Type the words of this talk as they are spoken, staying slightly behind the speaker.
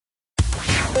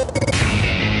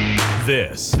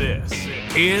This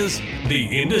is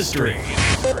The Industry.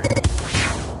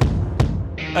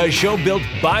 A show built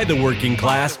by the working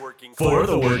class for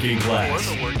the working class.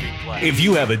 If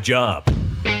you have a job,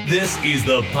 this is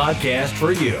the podcast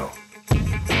for you.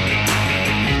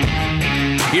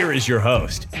 Here is your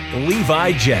host,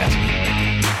 Levi Jett.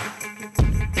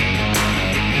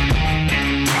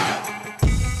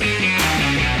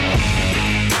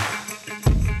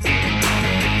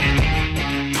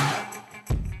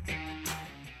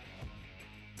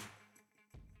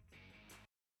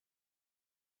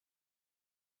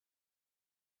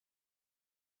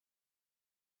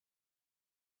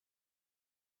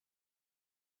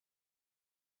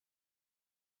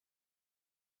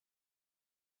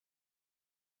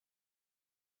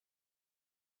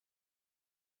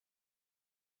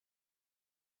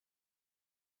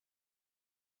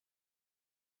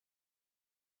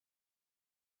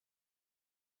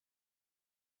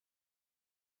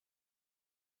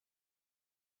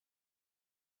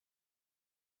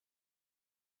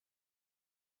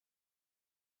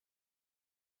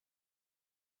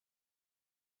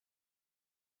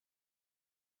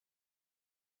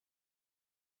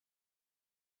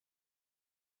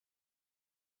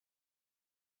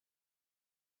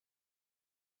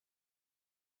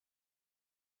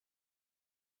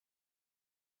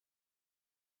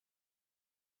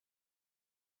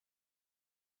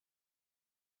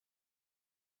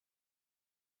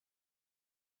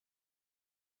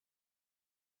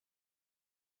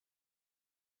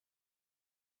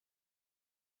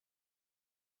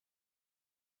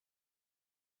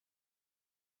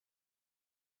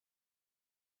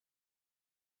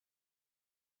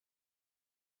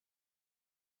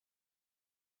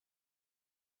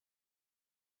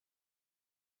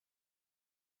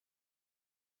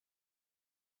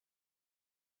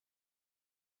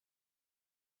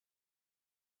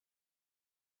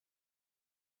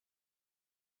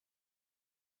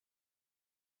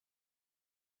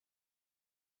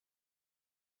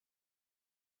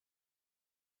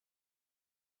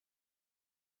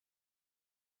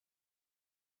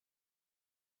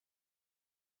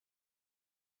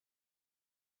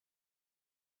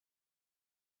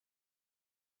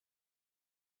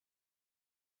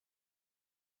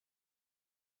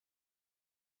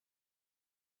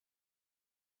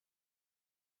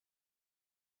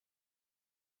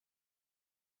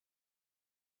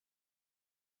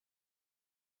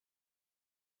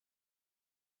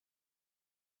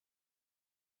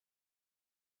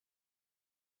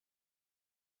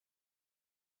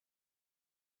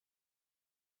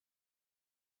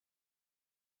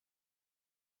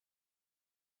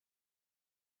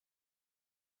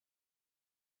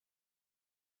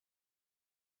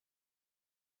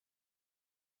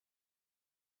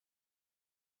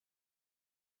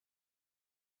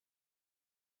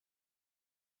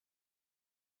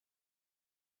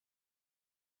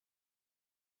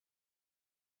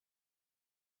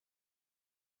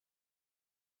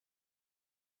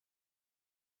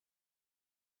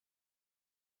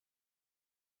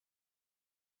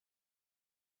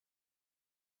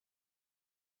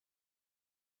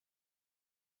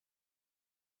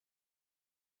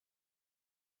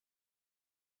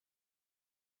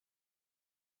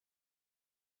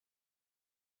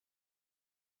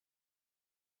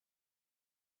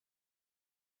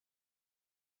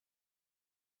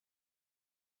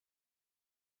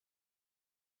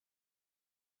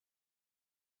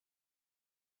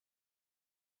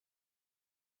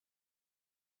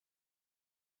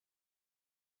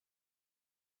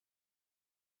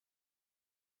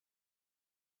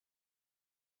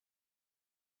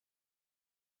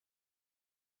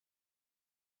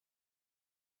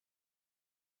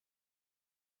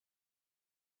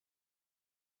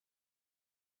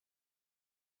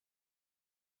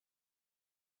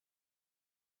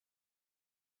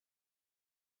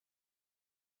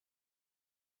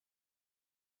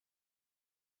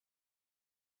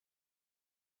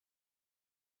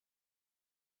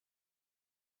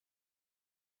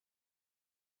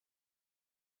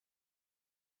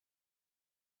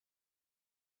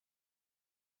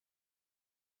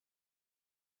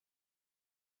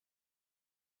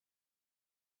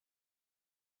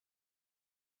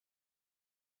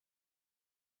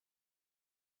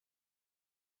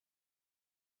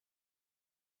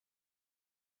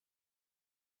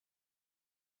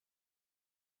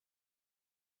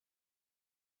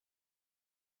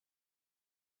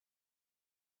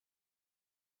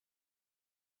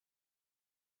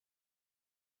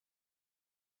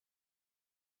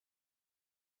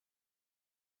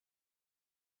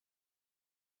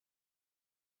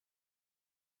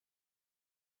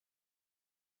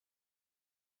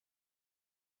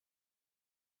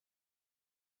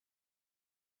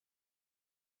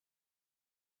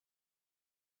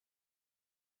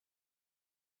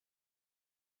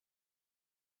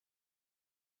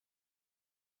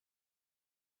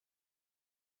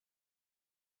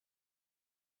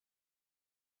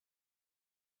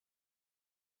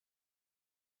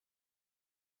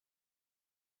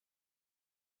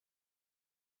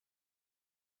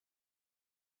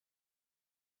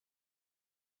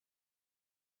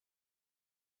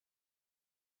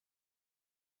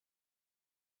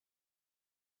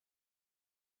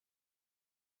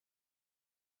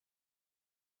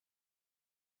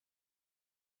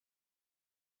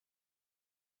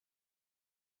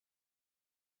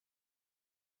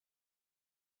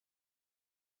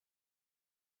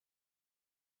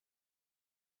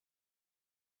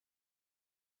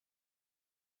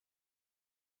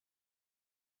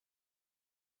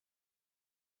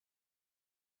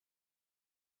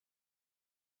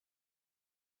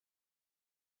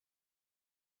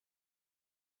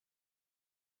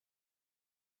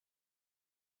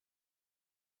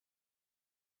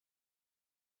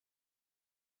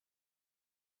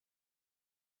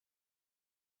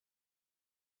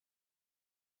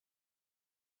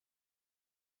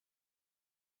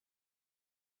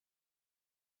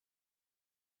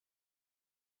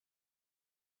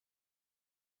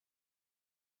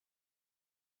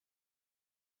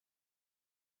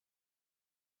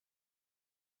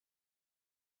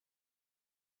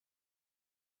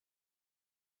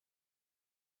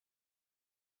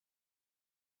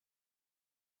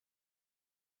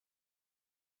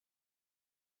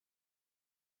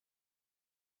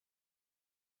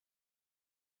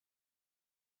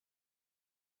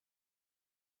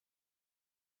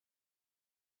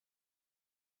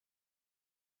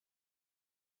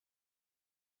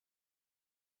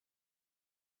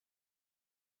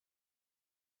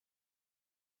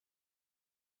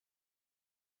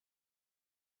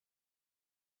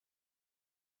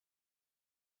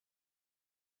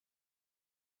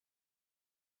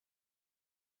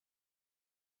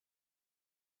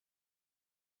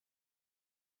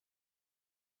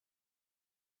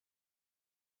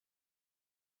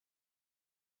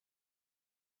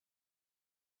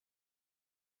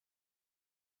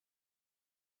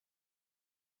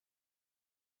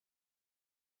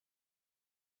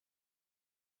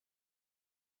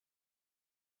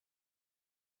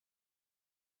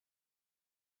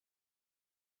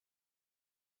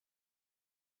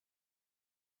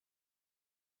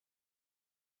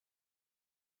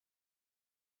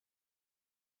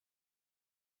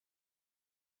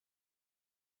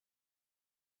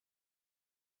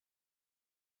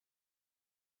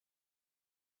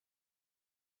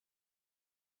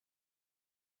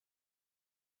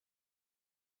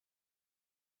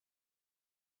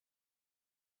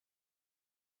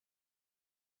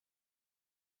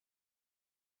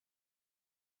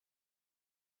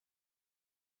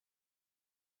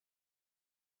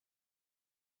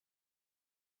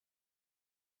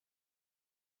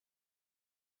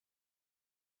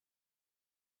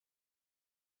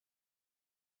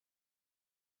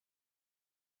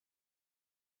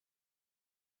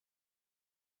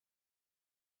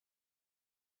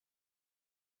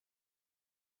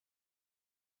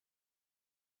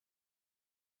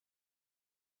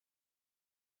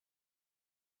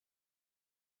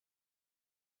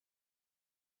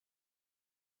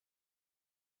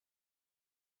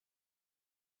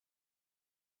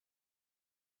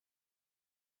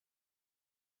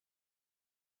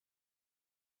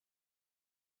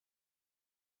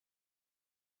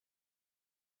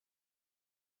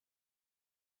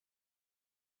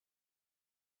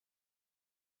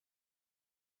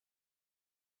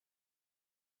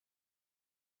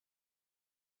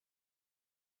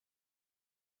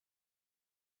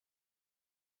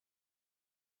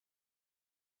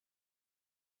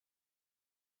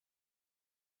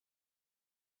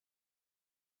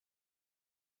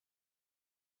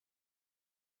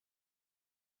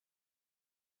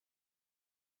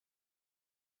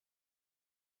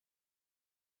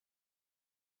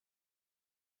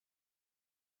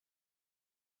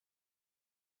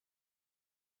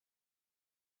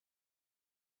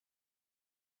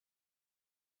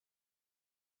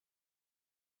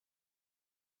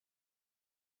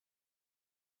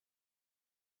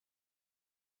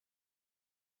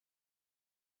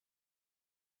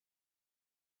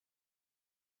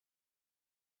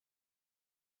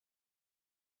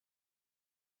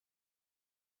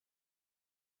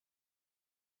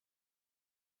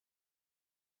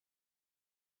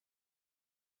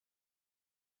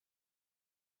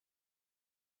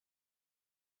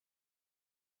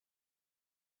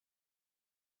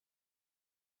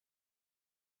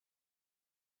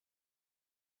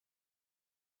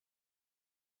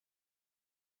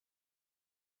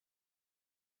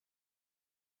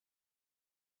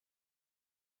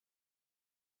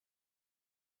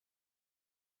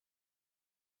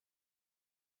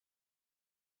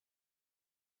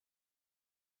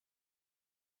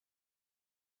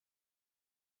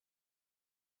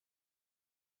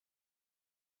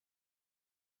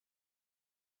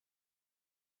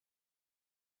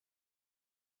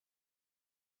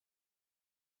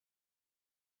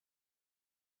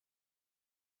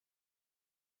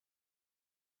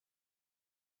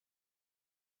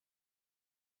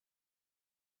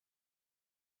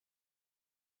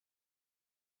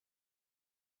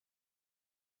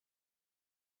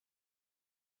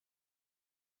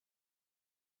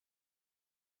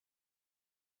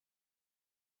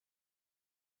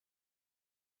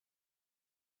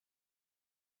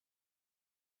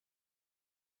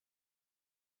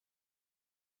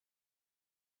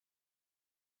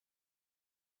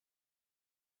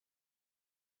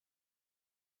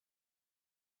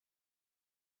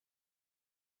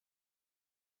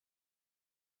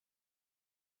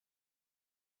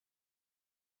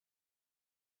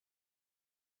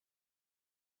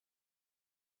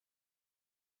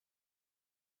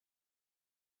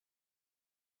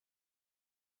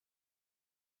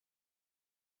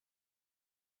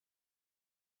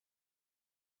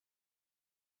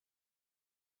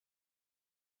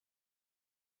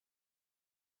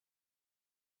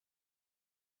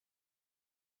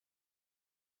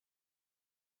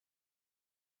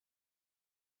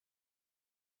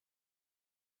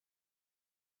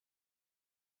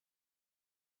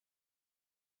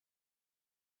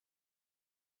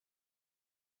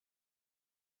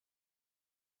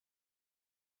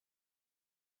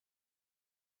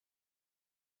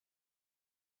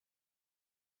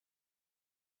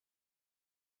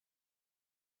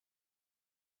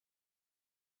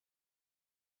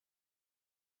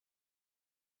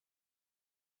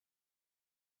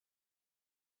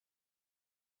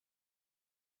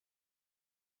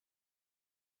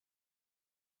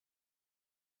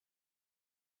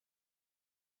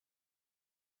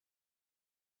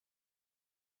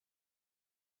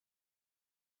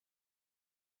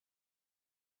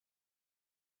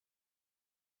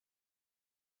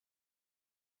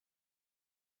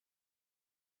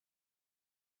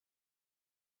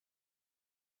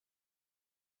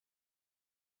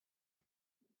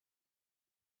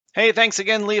 Hey, thanks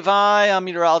again, Levi. I'm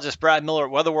meteorologist Brad Miller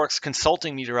at WeatherWorks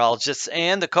Consulting Meteorologist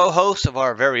and the co-host of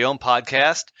our very own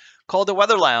podcast called The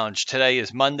Weather Lounge. Today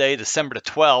is Monday, December the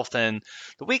 12th, and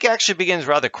the week actually begins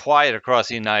rather quiet across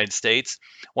the United States.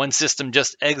 One system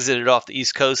just exited off the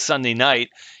East Coast Sunday night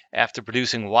after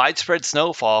producing widespread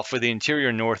snowfall for the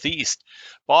interior Northeast.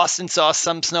 Boston saw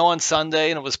some snow on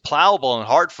Sunday, and it was plowable in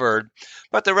Hartford,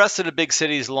 but the rest of the big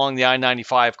cities along the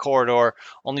I-95 corridor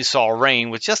only saw rain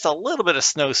with just a little bit of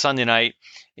snow Sunday night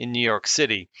in New York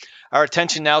City. Our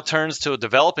attention now turns to a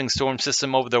developing storm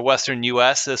system over the western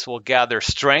U.S. This will gather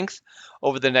strength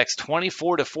over the next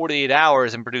 24 to 48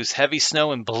 hours and produce heavy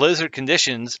snow and blizzard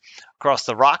conditions across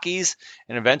the Rockies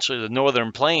and eventually the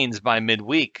northern plains by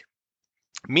midweek.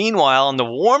 Meanwhile, on the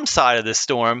warm side of this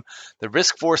storm, the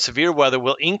risk for severe weather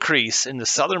will increase in the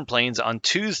southern plains on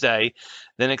Tuesday,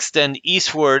 then extend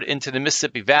eastward into the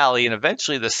Mississippi Valley and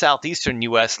eventually the southeastern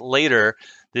U.S. later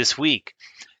this week.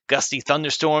 Gusty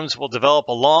thunderstorms will develop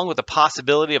along with the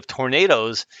possibility of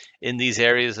tornadoes in these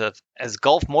areas as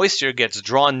Gulf moisture gets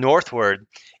drawn northward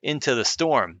into the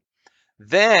storm.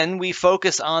 Then we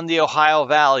focus on the Ohio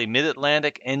Valley,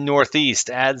 Mid-Atlantic, and Northeast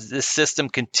as this system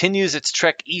continues its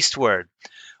trek eastward.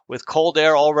 With cold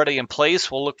air already in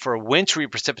place, we'll look for wintry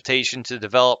precipitation to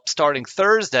develop starting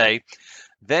Thursday,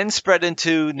 then spread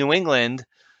into New England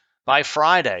by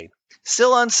Friday.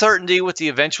 Still uncertainty with the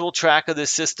eventual track of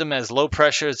this system as low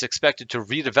pressure is expected to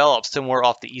redevelop somewhere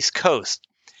off the East Coast.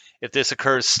 If this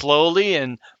occurs slowly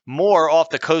and more off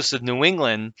the coast of New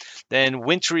England, then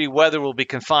wintry weather will be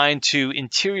confined to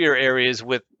interior areas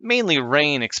with mainly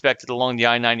rain expected along the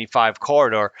I-95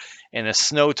 corridor and a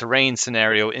snow to rain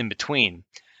scenario in between.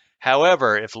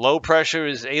 However, if low pressure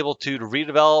is able to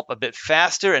redevelop a bit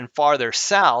faster and farther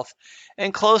south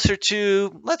and closer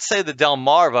to, let's say, the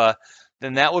Delmarva,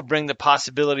 then that would bring the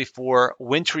possibility for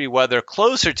wintry weather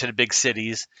closer to the big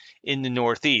cities in the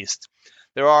Northeast.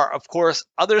 There are, of course,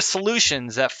 other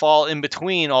solutions that fall in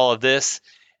between all of this,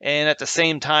 and at the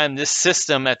same time, this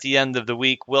system at the end of the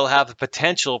week will have the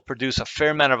potential to produce a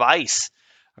fair amount of ice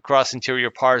across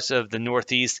interior parts of the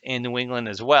Northeast and New England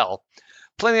as well.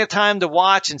 Plenty of time to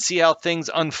watch and see how things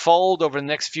unfold over the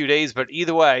next few days, but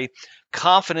either way,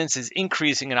 confidence is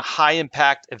increasing in a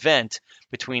high-impact event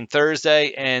between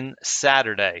Thursday and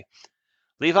Saturday.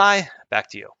 Levi,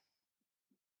 back to you.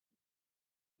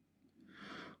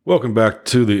 Welcome back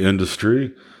to the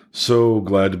industry. So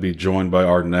glad to be joined by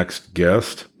our next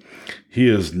guest. He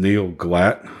is Neal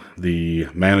Glatt, the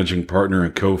managing partner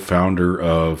and co-founder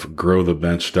of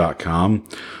growthebench.com,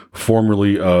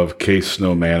 formerly of Case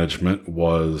Snow Management,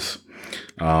 was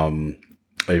a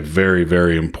very,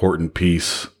 very important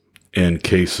piece in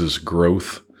Case's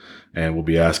growth, and we'll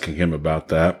be asking him about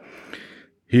that.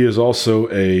 He is also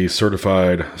a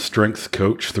certified strength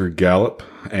coach through Gallup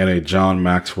and a John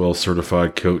Maxwell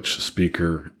certified coach,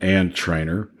 speaker, and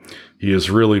trainer. He is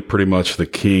really pretty much the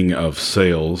king of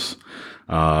sales,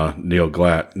 Neal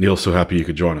Glatt. Neal, so happy you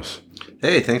could join us.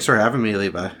 Hey, thanks for having me,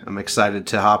 Levi. I'm excited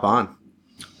to hop on.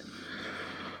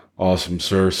 Awesome,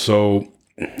 sir. So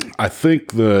I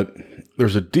think that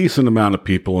there's a decent amount of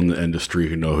people in the industry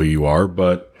who know who you are,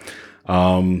 but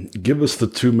give us the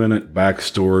 2-minute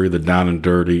backstory, the down and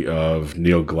dirty of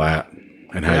Neal Glatt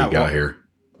and how you got here.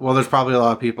 Well, there's probably a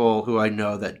lot of people who I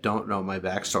know that don't know my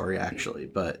backstory, actually.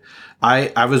 But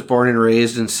I was born and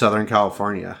raised in Southern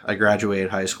California. I graduated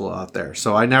high school out there.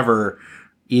 So I never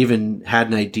even had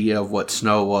an idea of what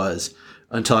snow was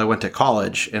until I went to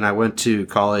college. And I went to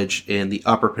college in the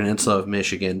Upper Peninsula of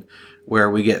Michigan, where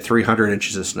we get 300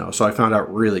 inches of snow. So I found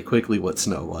out really quickly what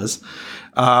snow was.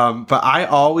 But I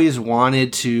always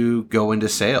wanted to go into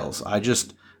sales.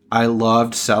 I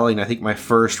loved selling. I think my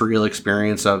first real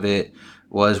experience of it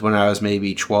was when I was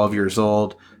maybe 12 years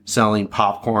old, selling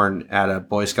popcorn at a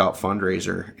Boy Scout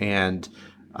fundraiser. And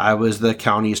I was the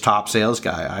county's top sales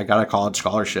guy. I got a college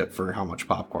scholarship for how much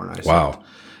popcorn I sold. Wow.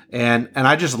 And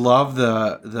I just love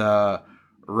the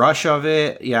rush of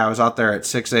it. Yeah, I was out there at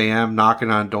 6 a.m. knocking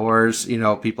on doors,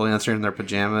 people answering in their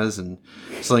pajamas and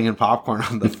slinging popcorn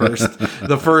on the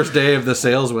first day of the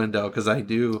sales window. Because I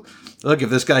do, look, if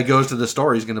this guy goes to the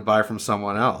store, he's going to buy from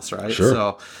someone else, right? Sure.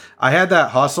 So I had that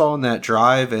hustle and that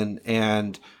drive,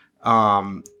 and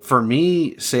for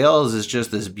me, sales is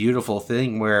just this beautiful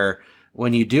thing where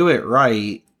when you do it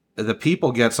right, the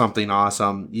people get something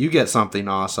awesome, you get something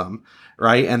awesome,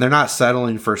 right? And they're not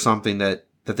settling for something that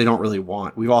they don't really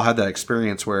want. We've all had that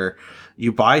experience where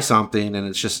you buy something and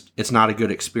it's not a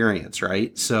good experience,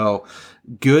 right? So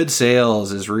good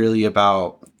sales is really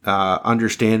about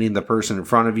understanding the person in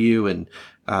front of you and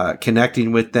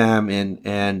connecting with them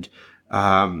and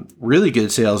Really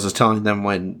good sales is telling them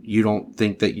when you don't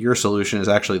think that your solution is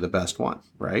actually the best one,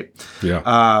 right?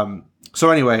 Yeah. So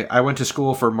anyway, I went to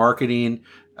school for marketing,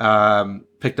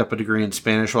 picked up a degree in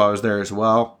Spanish while I was there as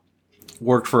well.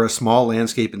 Worked for a small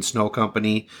landscape and snow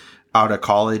company out of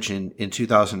college in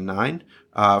 2009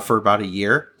 for about a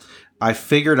year. I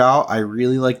figured out I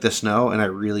really liked the snow and I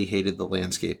really hated the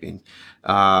landscaping.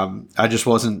 I just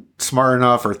wasn't smart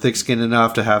enough or thick-skinned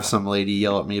enough to have some lady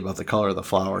yell at me about the color of the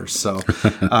flowers. So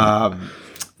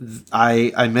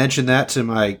I mentioned that to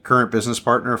my current business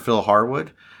partner, Phil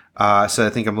Harwood. I said, I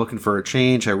think I'm looking for a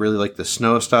change. I really like the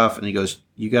snow stuff. And he goes,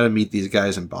 you got to meet these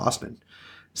guys in Boston.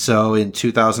 So in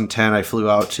 2010, I flew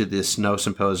out to the Snow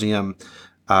Symposium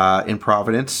in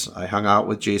Providence. I hung out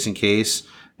with Jason Case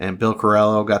and Bill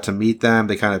Corello, got to meet them.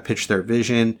 They kind of pitched their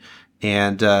vision.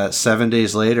 And 7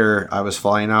 days later, I was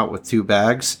flying out with 2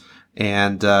 bags.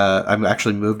 And I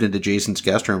actually moved into Jason's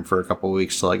guest room for a couple of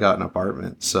weeks till I got an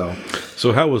apartment. So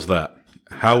how was that?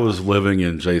 How was living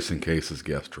in Jason Case's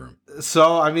guest room?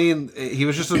 So, I mean, he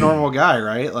was just a normal guy,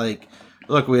 right? Like,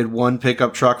 look, we had one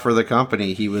pickup truck for the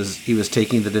company. He was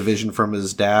taking the division from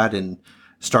his dad and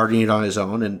starting it on his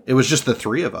own. And it was just the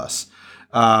 3 of us.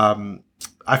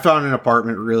 I found an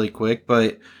apartment really quick,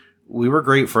 but we were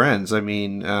great friends. I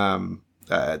mean,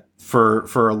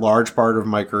 for a large part of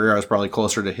my career, I was probably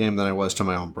closer to him than I was to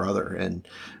my own brother. And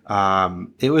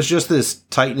it was just this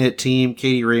tight-knit team.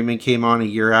 Katie Raymond came on a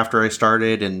year after I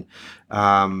started, and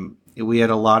we had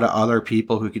a lot of other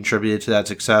people who contributed to that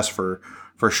success for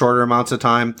shorter amounts of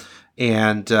time.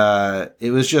 And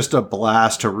it was just a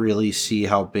blast to really see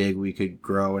how big we could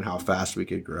grow and how fast we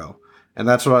could grow. And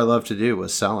that's what I love to do,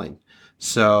 was selling.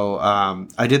 So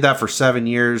I did that for 7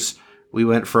 years. We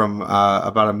went from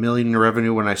about $1 million in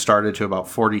revenue when I started to about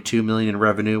 $42 million in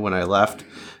revenue when I left.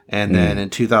 And then in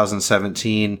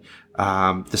 2017,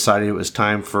 decided it was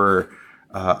time for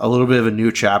a little bit of a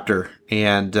new chapter,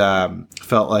 and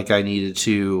felt like I needed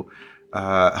to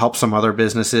help some other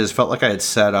businesses. Felt like I had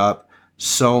set up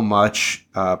so much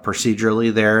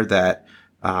procedurally there that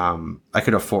I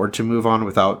could afford to move on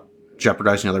without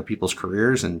jeopardizing other people's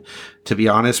careers. And to be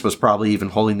honest, was probably even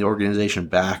holding the organization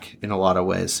back in a lot of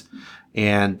ways,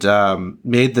 and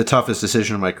made the toughest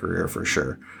decision of my career for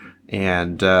sure.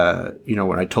 And,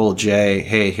 when I told Jay,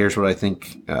 hey, here's what I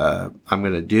think I'm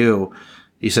going to do,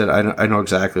 he said, I know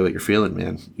exactly what you're feeling,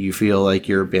 man. You feel like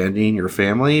you're abandoning your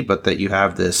family, but that you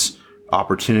have this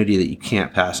opportunity that you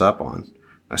can't pass up on.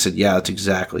 I said, yeah, that's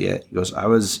exactly it. He goes, I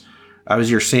was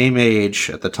your same age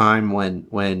at the time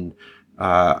when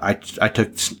I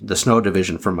took the snow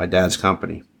division from my dad's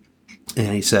company.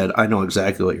 And he said, I know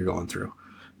exactly what you're going through.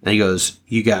 And he goes,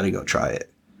 you got to go try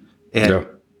it. And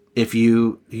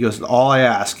he goes, all I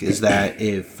ask is that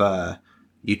if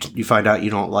you find out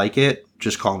you don't like it,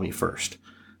 just call me first.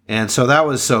 And so that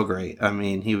was so great. I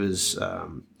mean, he was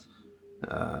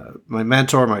my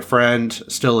mentor, my friend,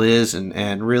 still is,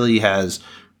 and really has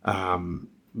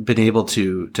been able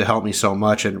to help me so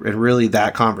much. And really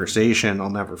that conversation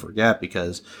I'll never forget,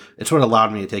 because it's what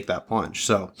allowed me to take that plunge.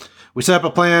 So we set up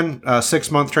a plan, a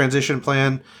 6-month transition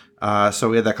plan. So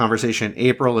we had that conversation in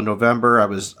April and November. I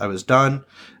was done,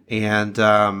 and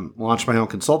launched my own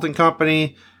consulting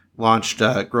company, launched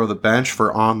Grow the Bench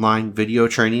for online video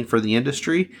training for the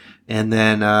industry. And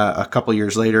then a couple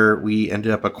years later, we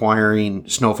ended up acquiring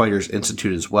Snowfighters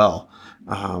Institute as well,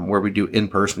 where we do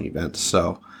in-person events.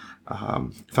 So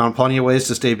found plenty of ways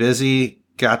to stay busy,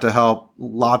 got to help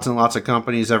lots and lots of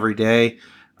companies every day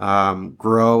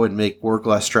grow and make work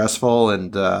less stressful.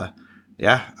 And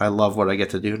I love what I get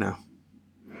to do now.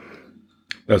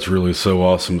 That's really so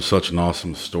awesome. Such an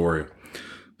awesome story.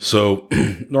 So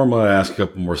normally I ask a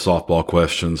couple more softball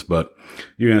questions, but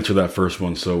you answered that first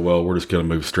one so well, we're just going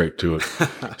to move straight to it.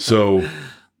 So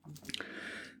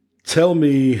tell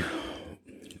me,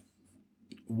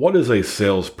 what is a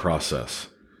sales process?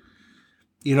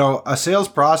 A sales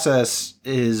process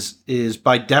is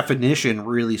by definition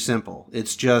really simple.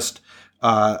 It's just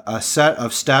a set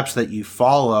of steps that you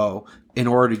follow in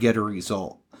order to get a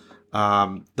result.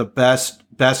 The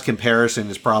best comparison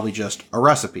is probably just a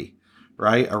recipe,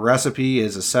 right? A recipe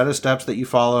is a set of steps that you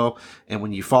follow, and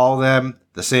when you follow them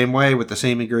the same way with the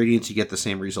same ingredients, you get the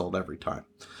same result every time.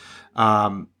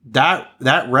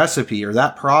 That recipe or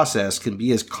that process can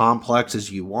be as complex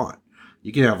as you want.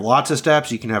 You can have lots of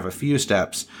steps, you can have a few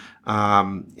steps,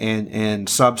 and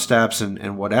sub steps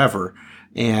and whatever.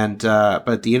 But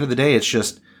at the end of the day, it's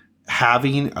just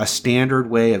having a standard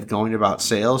way of going about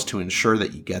sales to ensure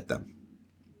that you get them.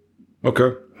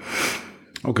 Okay.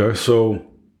 So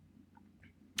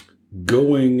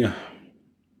going a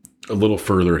little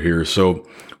further here. So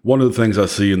one of the things I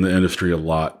see in the industry a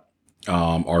lot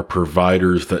are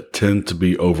providers that tend to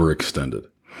be overextended.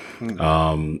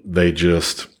 They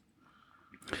just,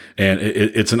 and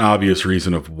it's an obvious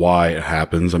reason of why it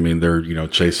happens. I mean, they're,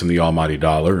 chasing the almighty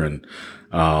dollar, and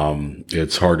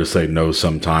it's hard to say no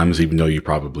sometimes, even though you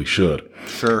probably should.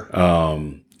 Sure.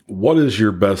 What is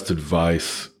your best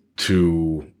advice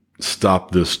to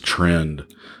stop this trend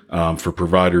for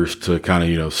providers to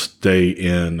kind of, stay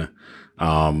in,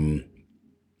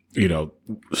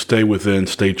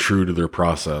 stay true to their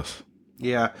process?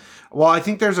 Yeah. Well, I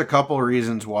think there's a couple of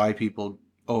reasons why people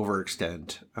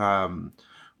overextend.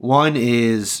 One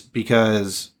is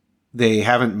because they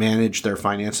haven't managed their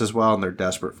finances well and they're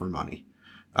desperate for money.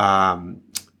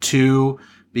 Two,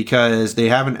 because they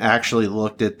haven't actually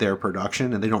looked at their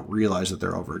production and they don't realize that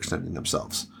they're overextending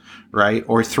themselves, right?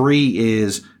 Or three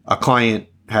is a client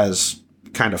has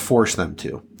kind of forced them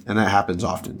to, and that happens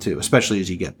often too, especially as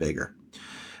you get bigger.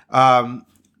 And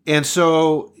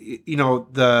so,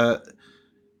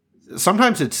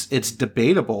 sometimes it's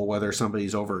debatable whether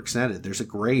somebody's overextended. There's a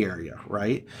gray area,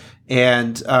 right?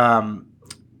 And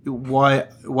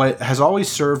what has always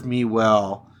served me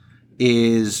well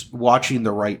is watching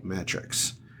the right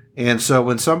metrics. And so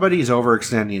when somebody's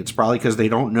overextending, it's probably because they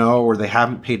don't know or they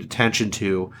haven't paid attention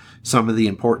to some of the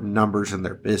important numbers in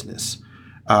their business.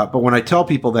 But when I tell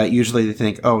people that, usually they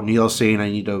think, oh, Neal's saying I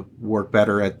need to work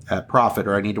better at profit,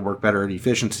 or I need to work better at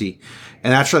efficiency.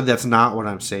 And actually, that's not what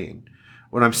I'm saying.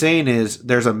 What I'm saying is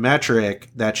there's a metric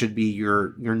that should be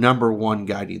your number one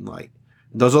guiding light.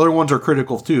 Those other ones are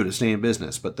critical too to stay in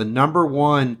business. But the number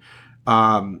one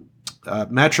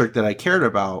metric that I cared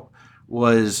about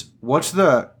was, what's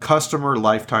the customer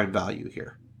lifetime value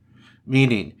here?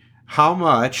 Meaning, how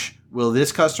much will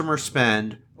this customer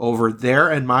spend over their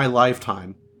and my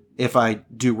lifetime if I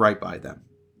do right by them?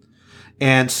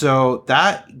 And so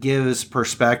that gives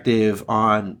perspective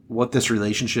on what this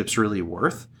relationship's really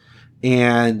worth,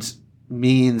 and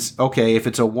means, okay, if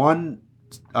it's a one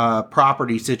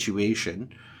property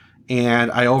situation and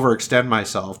I overextend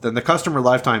myself, then the customer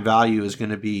lifetime value is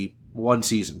going to be one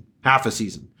season, half a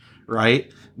season,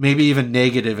 right? Maybe even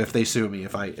negative if they sue me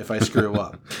if I screw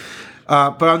up.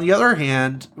 But on the other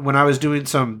hand, when I was doing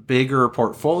some bigger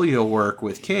portfolio work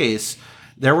with Case,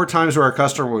 there were times where a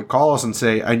customer would call us and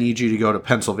say, I need you to go to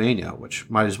Pennsylvania, which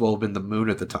might as well have been the moon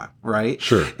at the time, right?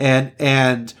 Sure.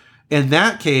 And in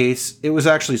that case, it was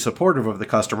actually supportive of the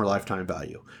customer lifetime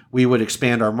value. We would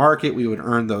expand our market, we would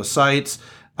earn those sites,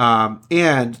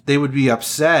 and they would be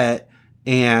upset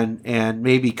and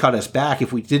maybe cut us back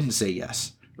if we didn't say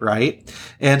yes, right?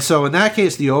 And so in that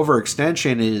case, the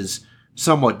overextension is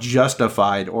somewhat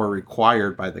justified or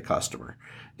required by the customer.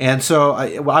 And so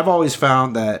I've always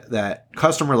found that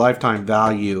customer lifetime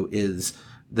value is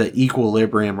the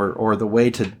equilibrium or the way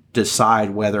to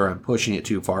decide whether I'm pushing it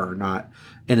too far or not,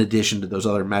 in addition to those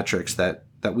other metrics that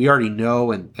we already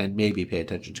know and maybe pay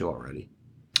attention to already.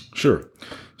 Sure.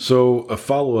 So a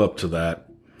follow-up to that.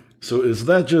 So is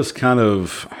that just kind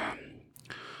of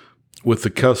with the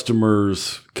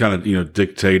customers kind of,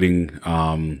 dictating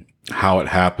how it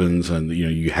happens, and,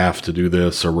 you have to do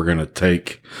this, or we're going to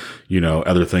take,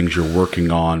 other things you're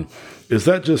working on. Is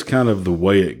that just kind of the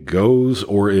way it goes?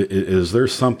 Or is there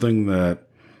something that,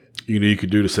 you could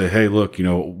do to say, hey, look,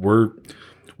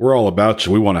 we're all about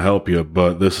you. We want to help you,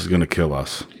 but this is going to kill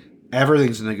us.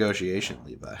 Everything's a negotiation,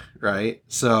 Levi, right?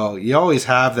 So you always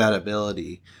have that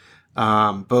ability.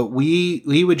 But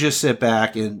we would just sit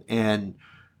back and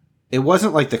it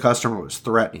wasn't like the customer was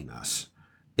threatening us.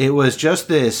 It was just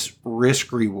this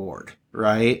risk reward,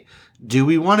 right? Do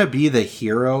we want to be the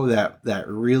hero that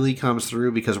really comes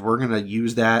through because we're going to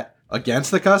use that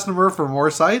against the customer for more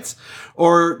sites?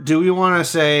 Or do we want to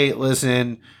say,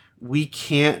 listen, we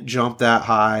can't jump that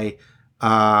high,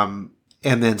 and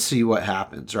then see what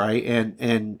happens, right?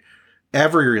 And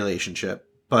every relationship,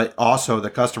 but also the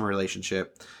customer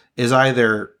relationship, is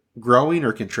either growing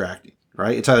or contracting,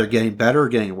 right? It's either getting better or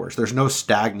getting worse. There's no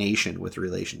stagnation with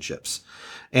relationships.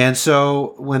 And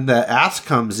so when the ask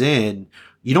comes in,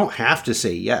 you don't have to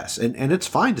say yes. And it's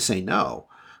fine to say no.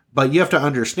 But you have to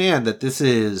understand that this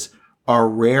is a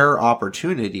rare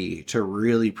opportunity to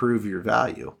really prove your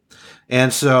value.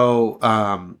 And so,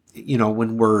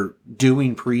 when we're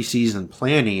doing preseason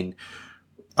planning,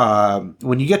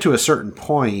 when you get to a certain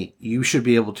point, you should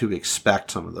be able to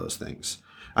expect some of those things.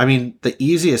 I mean, the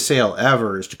easiest sale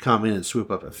ever is to come in and swoop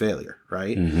up a failure,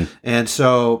 right? Mm-hmm. And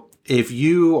so if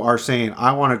you are saying,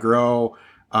 I want to grow,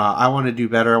 I want to do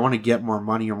better, I want to get more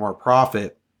money or more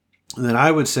profit, then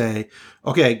I would say,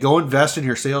 okay, go invest in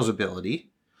your sales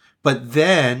ability, but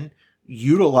then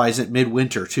utilize it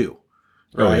midwinter too,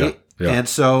 right? Oh, yeah. Yeah. And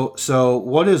so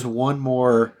what is one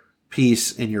more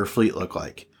piece in your fleet look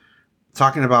like?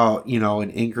 Talking about, an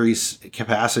increase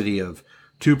capacity of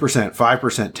 2%,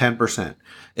 5%, 10%.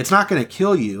 It's not going to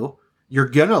kill you. You're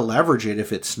going to leverage it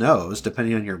if it snows,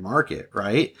 depending on your market,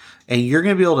 right? And you're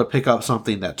going to be able to pick up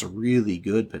something that's really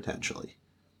good potentially.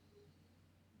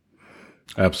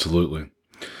 Absolutely.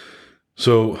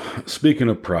 So speaking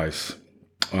of prices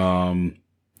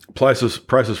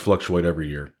fluctuate every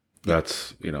year.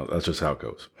 That's just how it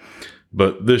goes.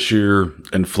 But this year,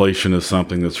 inflation is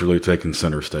something that's really taken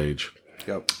center stage.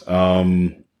 Yep.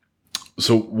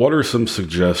 So what are some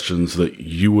suggestions that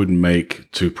you would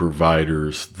make to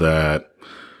providers that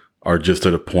are just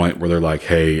at a point where they're like,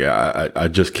 hey, I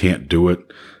just can't do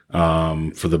it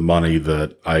for the money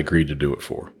that I agreed to do it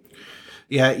for?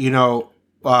 Yeah,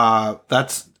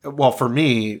 for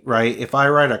me, right? If I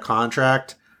write a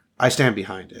contract, I stand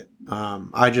behind it.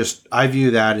 I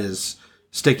view that as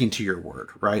sticking to your word,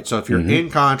 right? So if you're in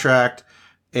contract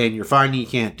and you're finding you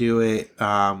can't do it,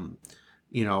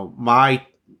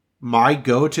 my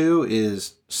go-to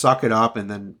is suck it up and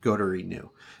then go to renew.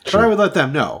 Sure. But I would let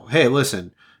them know, hey,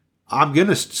 listen, I'm going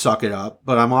to suck it up,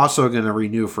 but I'm also going to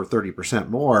renew for 30%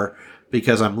 more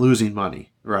because I'm losing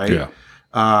money, right?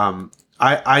 Yeah.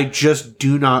 I just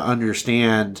do not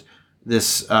understand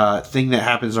this thing that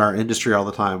happens in our industry all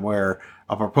the time where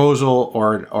a proposal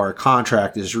or a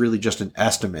contract is really just an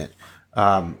estimate.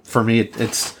 For me,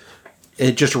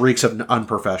 it just reeks of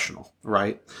unprofessional,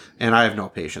 right? And I have no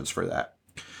patience for that.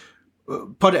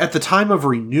 But at the time of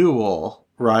renewal,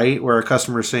 right, where a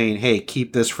customer is saying, hey,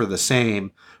 keep this for the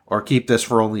same or keep this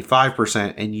for only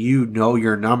 5%, and you know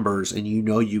your numbers and you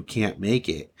know you can't make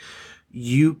it,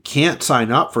 you can't sign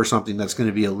up for something that's going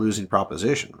to be a losing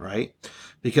proposition, right?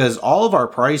 Because all of our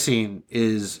pricing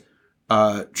is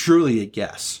truly a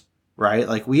guess, right?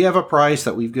 Like we have a price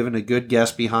that we've given a good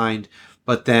guess behind,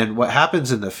 but then what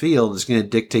happens in the field is going to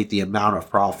dictate the amount of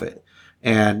profit.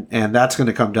 And that's going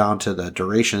to come down to the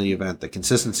duration of the event, the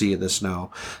consistency of the snow,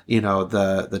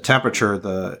 the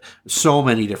temperature, so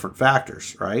many different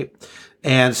factors, right?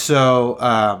 And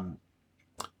so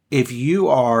if you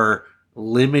are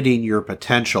limiting your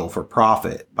potential for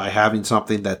profit by having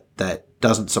something that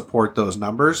doesn't support those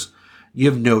numbers, you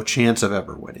have no chance of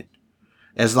ever winning.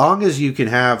 As long as you can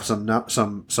have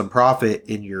some profit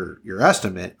in your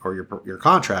estimate or your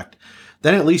contract,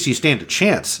 then at least you stand a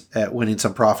chance at winning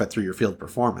some profit through your field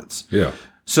performance. Yeah.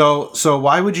 So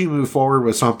why would you move forward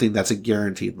with something that's a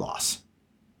guaranteed loss?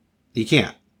 You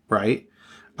can't, right?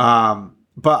 But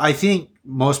I think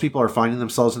most people are finding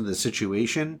themselves in this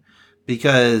situation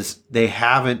because they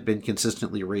haven't been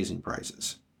consistently raising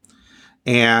prices.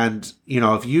 And,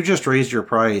 if you just raised your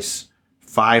price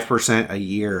 5% a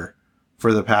year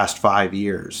for the past 5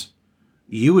 years,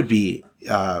 you would be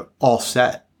all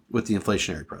set with the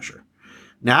inflationary pressure.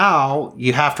 Now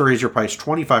you have to raise your price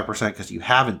 25% because you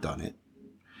haven't done it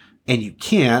and you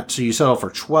can't. So you settle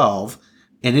for 12.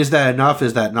 And is that enough?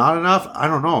 Is that not enough? I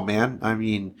don't know, man. I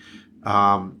mean,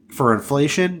 for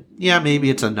inflation, yeah, maybe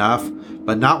it's enough,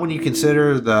 but not when you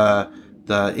consider the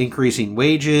increasing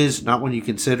wages, not when you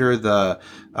consider the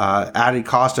added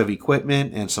cost of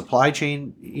equipment and supply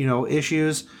chain,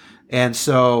 issues. And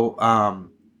so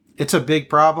it's a big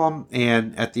problem.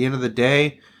 And at the end of the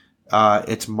day,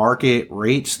 it's market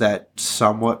rates that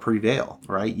somewhat prevail,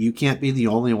 right? You can't be the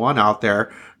only one out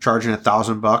there charging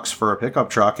 $1,000 for a pickup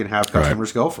truck and have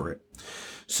customers go for it.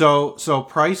 So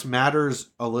price matters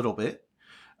a little bit.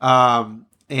 And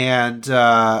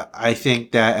I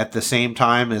think that at the same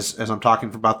time as I'm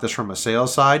talking about this from a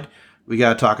sales side, we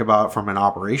got to talk about from an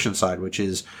operation side, which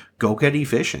is go get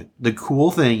efficient. The cool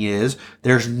thing is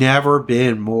there's never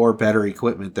been more better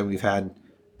equipment than we've had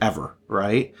ever,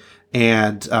 right?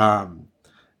 And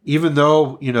even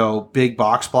though, big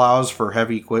box plows for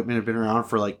heavy equipment have been around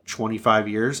for like 25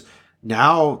 years,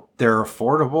 now they're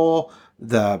affordable.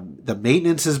 The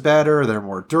maintenance is better. They're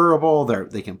more durable.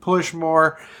 They can push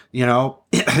more,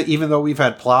 even though we've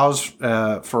had plows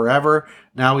forever.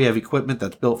 Now we have equipment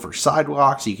that's built for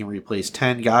sidewalks. You can replace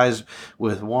 10 guys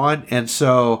with one. And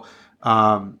so,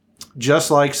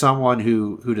 just like someone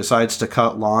who decides to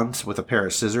cut lawns with a pair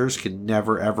of scissors can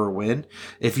never, ever win.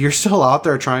 If you're still out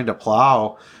there trying to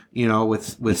plow,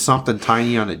 with something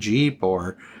tiny on a Jeep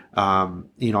or, at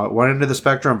one end of the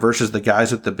spectrum versus the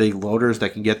guys with the big loaders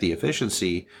that can get the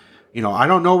efficiency, I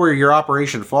don't know where your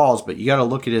operation falls, but you got to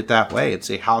look at it that way and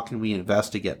say, how can we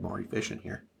invest to get more efficient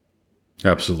here?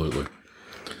 Absolutely.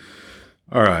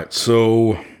 All right.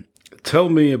 So tell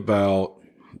me about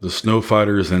the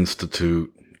Snowfighters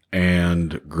Institute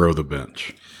and Grow the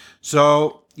Bench.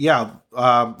 So, yeah,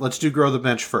 let's do Grow the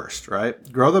Bench first, right?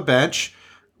 Grow the Bench.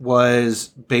 was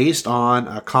based on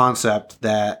a concept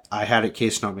that I had at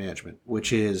Case Snow Management,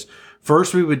 which is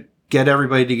first we would get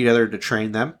everybody together to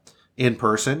train them in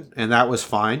person, and that was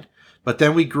fine. But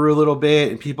then we grew a little bit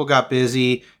and people got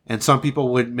busy and some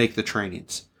people wouldn't make the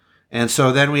trainings. And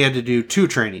so then we had to do 2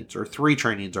 trainings or 3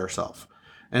 trainings ourselves.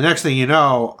 And next thing you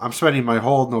know, I'm spending my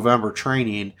whole November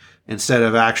training instead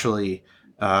of actually,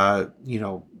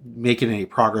 making any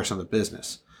progress on the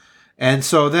business. And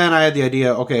so then I had the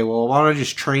idea, okay, well, why don't I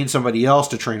just train somebody else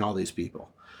to train all these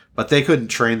people? But they couldn't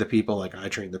train the people like I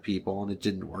trained the people, and it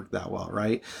didn't work that well,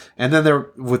 right? And then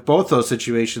with both those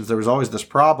situations, there was always this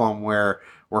problem where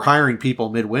we're hiring people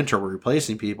midwinter, we're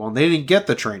replacing people, and they didn't get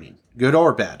the training, good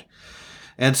or bad.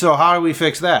 And so how do we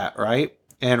fix that, right?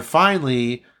 And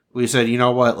finally, we said, you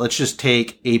know what, let's just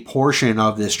take a portion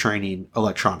of this training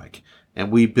electronic.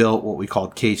 And we built what we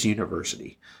called Case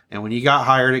University. And when you got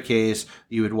hired at Case,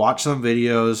 you would watch some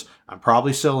videos. I'm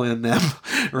probably still in them,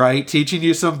 right? Teaching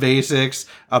you some basics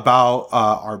about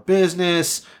our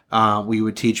business. We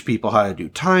would teach people how to do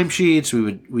timesheets.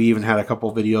 We even had a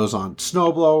couple videos on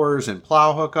snow blowers and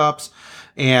plow hookups.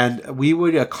 And we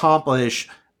would accomplish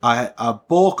a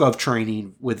bulk of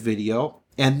training with video.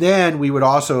 And then we would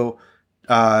also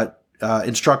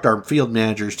instruct our field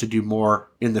managers to do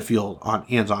more in the field on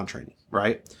hands-on training,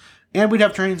 right? And we'd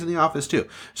have trainings in the office too.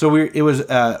 So it was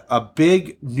a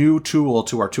big new tool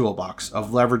to our toolbox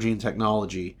of leveraging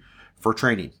technology for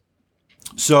training.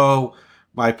 So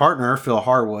my partner, Phil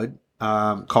Harwood,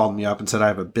 called me up and said, I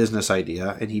have a business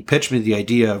idea. And he pitched me the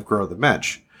idea of Grow the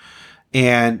Bench.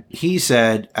 And he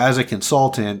said, as a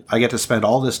consultant, I get to spend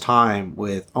all this time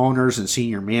with owners and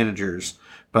senior managers,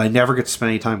 but I never get to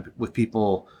spend any time with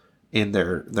people in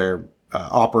their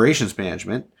operations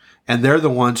management. And they're the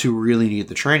ones who really need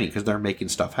the training because they're making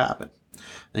stuff happen.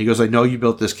 And he goes, I know you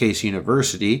built this Case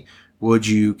University. Would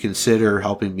you consider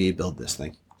helping me build this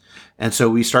thing? And so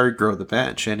we started Grow the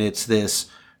Bench. And it's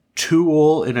this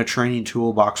tool in a training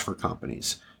toolbox for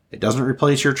companies. It doesn't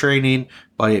replace your training,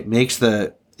 but it makes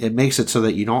it so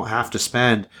that you don't have to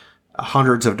spend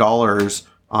hundreds of dollars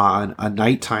on a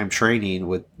nighttime training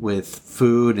with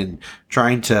food and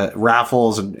trying to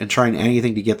raffles and trying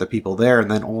anything to get the people there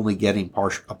and then only getting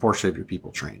a portion of your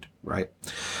people trained, right?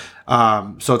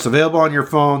 So it's available on your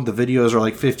phone. The videos are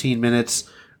like 15 minutes.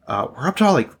 We're up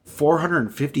to like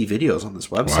 450 videos on this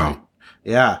website. Wow.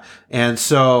 Yeah. And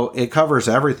so it covers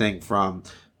everything from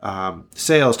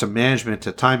sales to management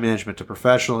to time management to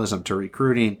professionalism to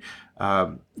recruiting.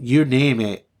 You name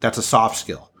it, that's a soft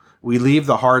skill. We leave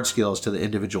the hard skills to the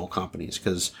individual companies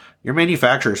because your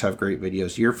manufacturers have great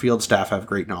videos. Your field staff have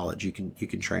great knowledge. You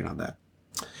can train on that.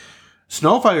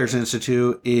 Snowfighters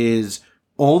Institute is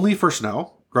only for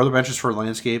snow. Grow the Bench is for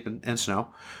landscape and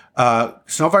snow.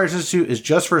 Snowfighters Institute is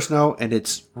just for snow, and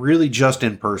it's really just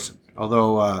in person,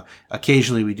 although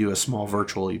occasionally we do a small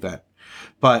virtual event.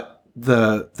 But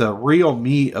the real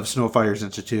meat of Snowfighters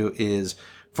Institute is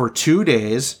for 2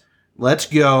 days, let's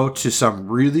go to some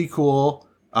really cool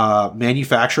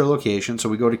manufacturer location. So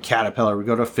we go to Caterpillar, we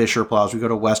go to Fisher Plows, we go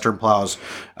to Western Plows.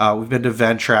 We've been to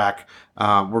Ventrac.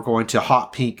 We're going to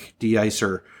Hot Pink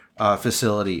de-icer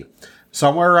facility.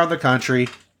 Somewhere around the country,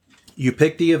 you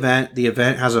pick the event. The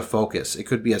event has a focus. It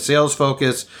could be a sales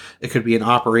focus. It could be an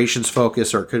operations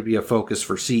focus, or it could be a focus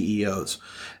for CEOs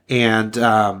and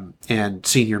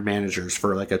senior managers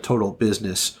for like a total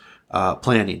business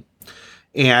planning.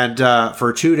 And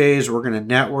for 2 days, we're going to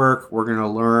network. We're going to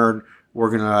learn.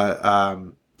 We're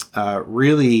going to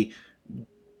really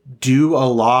do a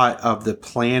lot of the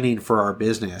planning for our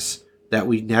business that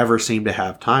we never seem to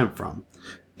have time from.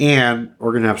 And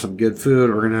we're going to have some good food.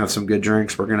 We're going to have some good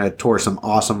drinks. We're going to tour some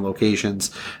awesome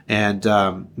locations and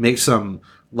make some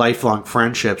lifelong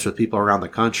friendships with people around the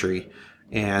country.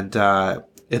 And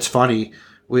it's funny.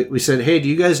 We said, hey, do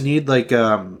you guys need like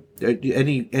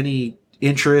any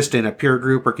interest in a peer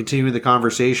group or continuing the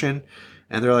conversation?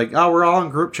 And they're like, oh, we're all in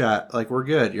group chat. Like, we're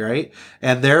good, right?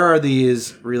 And there are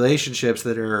these relationships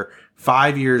that are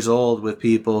 5 years old with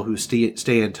people who stay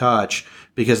in touch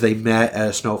because they met at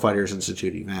a Snowfighters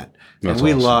Institute event. That's and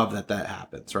we awesome. Love that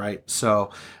happens, right?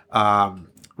 So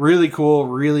really cool,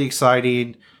 really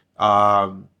exciting.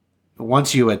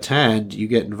 Once you attend, you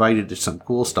get invited to some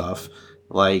cool stuff.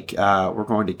 Like we're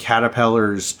going to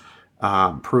Caterpillar's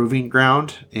proving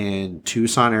ground in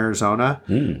Tucson, Arizona.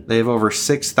 They have over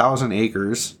 6,000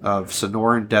 acres of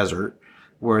Sonoran desert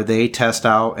where they test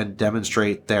out and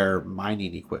demonstrate their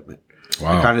mining equipment.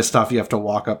 Wow. The kind of stuff you have to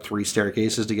walk up 3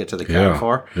 staircases to get to the cabin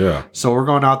for. Yeah. So we're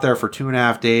going out there for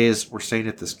 2.5 days. We're staying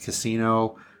at this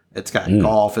casino. It's got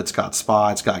golf. It's got spa.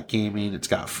 It's got gaming. It's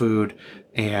got food.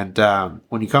 And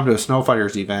when you come to a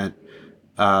Snowfighters event,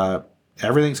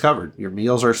 everything's covered. Your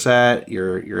meals are set,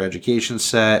 your education's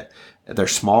set. They're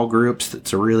small groups.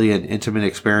 It's a really an intimate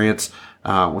experience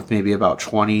with maybe about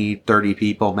 20, 30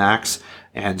 people max.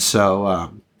 And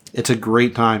so it's a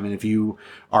great time. And if you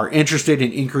are interested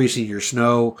in increasing your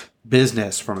snow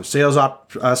business from a sales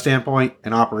standpoint,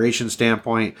 an operations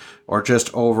standpoint, or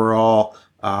just overall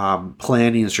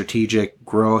planning and strategic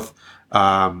growth,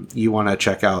 you want to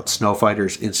check out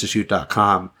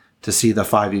snowfightersinstitute.com to see the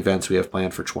 5 events we have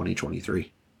planned for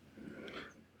 2023.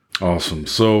 Awesome.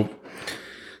 So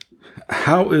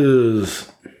how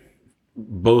is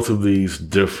both of these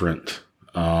different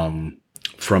from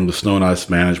the Snow and Ice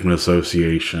Management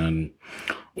Association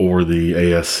or the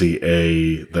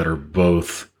ASCA that are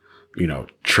both,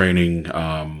 training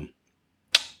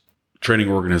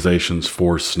organizations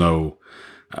for snow?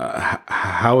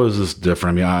 How is this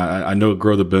different? I mean, I know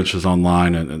Grow the Bench is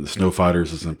online and the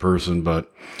Snowfighters is in person,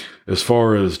 but as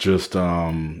far as just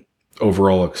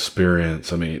overall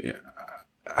experience, I mean,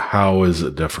 how is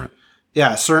it different?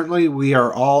 Yeah, certainly we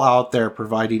are all out there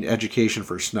providing education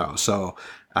for snow. So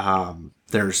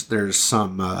there's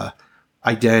some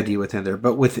identity within there.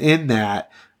 But within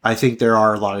that, I think there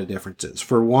are a lot of differences.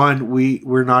 For one,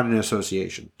 we're not an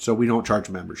association, so we don't charge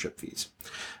membership fees.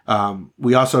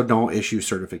 We also don't issue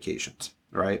certifications,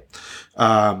 right?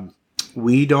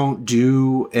 We don't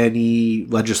do any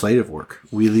legislative work.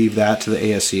 We leave that to the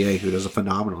ASCA, who does a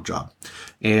phenomenal job.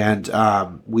 And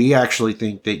we actually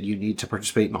think that you need to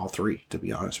participate in all 3, to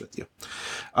be honest with you.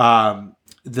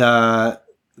 The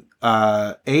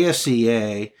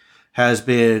ASCA has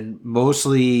been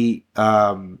mostly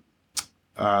known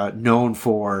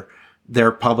for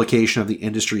their publication of the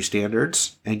industry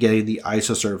standards and getting the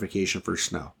ISO certification for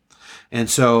snow. And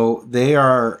so they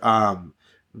are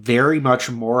very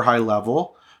much more high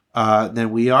level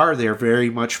than we are. They're very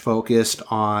much focused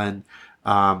on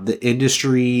the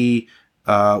industry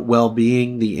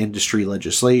well-being, the industry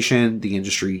legislation, the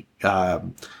industry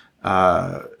guidelines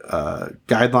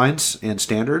and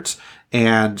standards.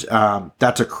 And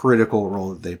that's a critical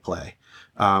role that they play.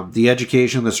 The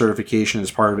education, the certification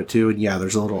is part of it too. And yeah,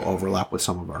 there's a little overlap with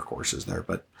some of our courses there,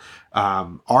 but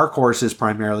our courses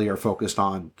primarily are focused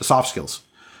on the soft skills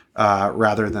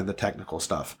rather than the technical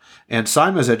stuff. And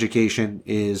SIMA's education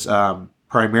is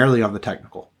primarily on the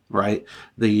technical, right?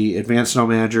 The Advanced Snow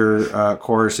Manager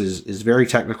course is very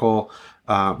technical,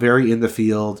 very in the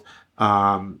field.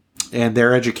 And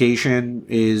their education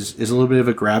is a little bit of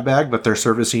a grab bag, but they're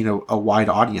servicing a wide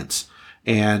audience.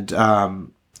 And,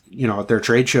 their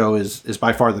trade show is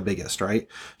by far the biggest, right?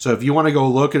 So if you want to go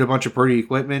look at a bunch of pretty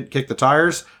equipment, kick the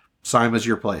tires, SIMA's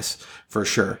your place for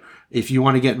sure. If you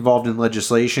want to get involved in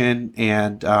legislation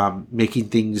and making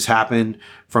things happen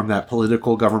from that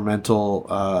political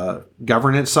governmental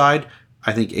governance side,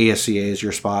 I think ASCA is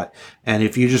your spot. And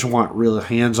if you just want real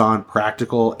hands-on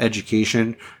practical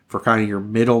education for kind of your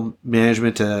middle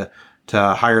management to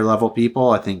higher level people,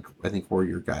 I think we're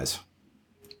your guys.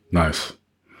 Nice.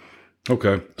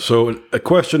 Okay. So a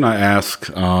question I ask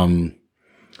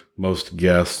most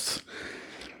guests.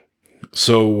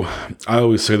 So I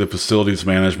always say the facilities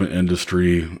management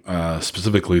industry,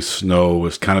 specifically snow,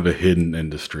 is kind of a hidden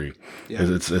industry. Yeah.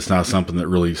 It's not something that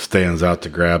really stands out to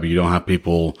grab you. You don't have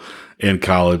people in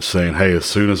college saying, hey, as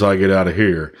soon as I get out of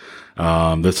here,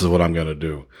 this is what I'm going to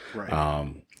do.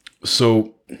 Right.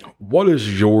 So what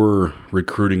is your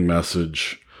recruiting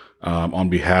message on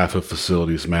behalf of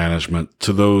facilities management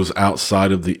to those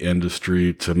outside of the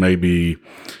industry, to maybe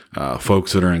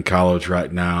folks that are in college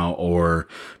right now, or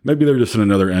maybe they're just in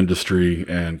another industry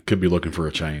and could be looking for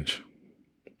a change?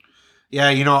 Yeah,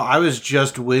 I was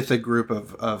just with a group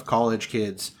of college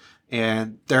kids,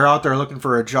 and they're out there looking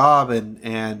for a job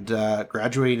and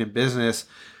graduating in business,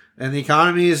 and the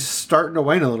economy is starting to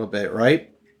wane a little bit, right?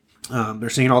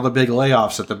 They're seeing all the big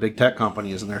layoffs at the big tech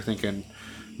companies, and they're thinking,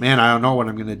 man, I don't know what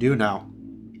I'm going to do now.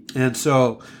 And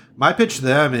so my pitch to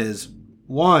them is,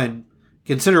 one,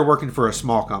 consider working for a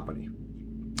small company.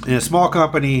 In a small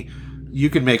company, you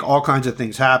can make all kinds of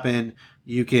things happen.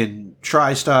 You can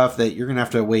try stuff that you're going to have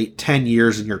to wait 10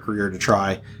 years in your career to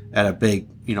try at a big,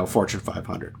 Fortune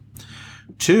 500.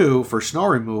 Two, for snow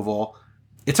removal,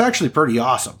 it's actually pretty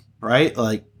awesome, right?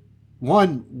 Like,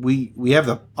 one, we have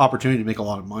the opportunity to make a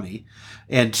lot of money.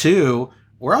 And two,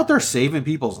 we're out there saving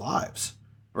people's lives,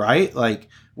 right? Like,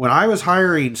 when I was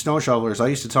hiring snow shovelers, I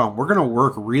used to tell them, we're going to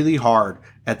work really hard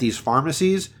at these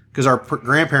pharmacies because our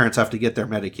grandparents have to get their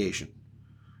medication.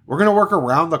 We're going to work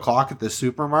around the clock at the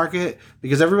supermarket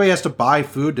because everybody has to buy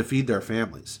food to feed their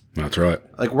families. That's right.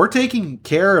 Like, we're taking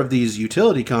care of these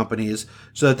utility companies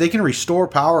so that they can restore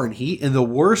power and heat in the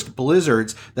worst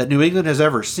blizzards that New England has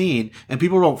ever seen, and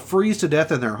people don't freeze to death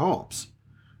in their homes.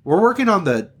 We're working on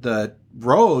the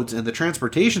roads and the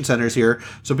transportation centers here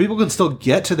so people can still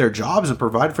get to their jobs and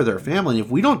provide for their family. If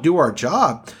we don't do our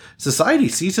job, society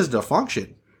ceases to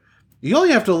function. You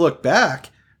only have to look back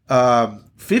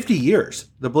 50 years,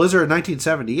 the blizzard of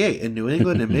 1978 in New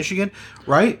England and Michigan,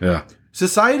 right? Yeah.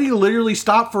 Society literally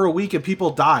stopped for a week and people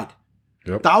died.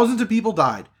 Yep. Thousands of people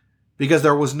died because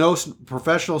there was no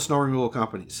professional snow removal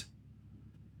companies.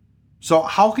 So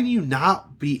how can you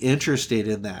not be interested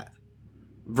in that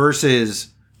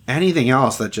versus anything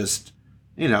else that just,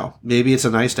 maybe it's a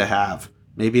nice to have.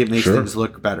 Maybe it makes things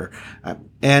look better.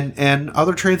 And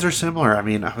other trades are similar. I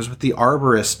mean, I was with the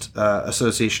Arborist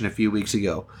Association a few weeks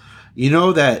ago. You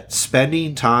know that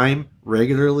spending time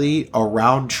regularly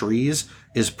around trees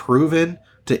is proven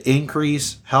to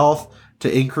increase health,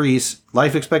 to increase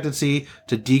life expectancy,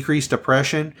 to decrease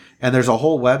depression. And there's a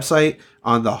whole website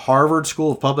on the Harvard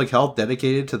School of Public Health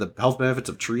dedicated to the health benefits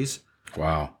of trees.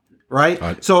 Wow.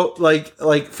 Right? So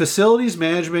like facilities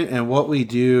management and what we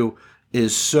do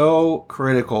is so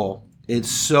critical. It's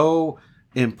so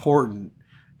important.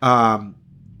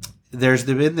 There's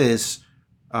been this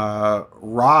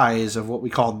rise of what we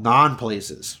call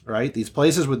non-places, right? These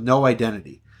places with no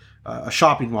identity. A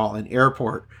shopping mall, an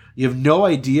airport. You have no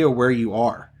idea where you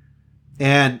are.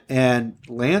 And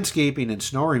landscaping and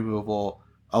snow removal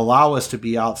allow us to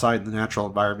be outside the natural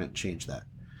environment and change that.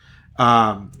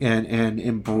 And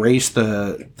embrace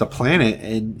the planet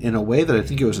in a way that I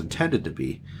think it was intended to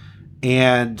be.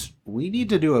 And we need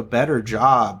to do a better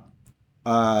job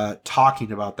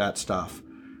talking about that stuff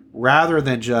rather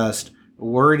than just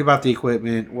worried about the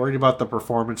equipment, worried about the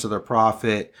performance of their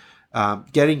profit,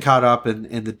 getting caught up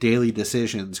in the daily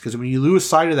decisions. Because when you lose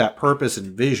sight of that purpose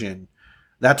and vision,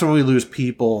 that's when we lose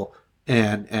people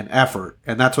and effort.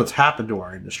 And that's what's happened to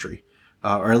our industry,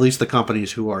 or at least the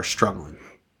companies who are struggling.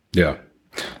 Yeah.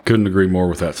 Couldn't agree more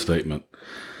with that statement.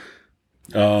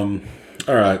 All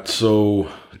right.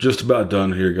 So just about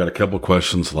done here. Got a couple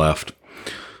questions left.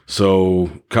 So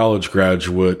college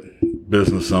graduate,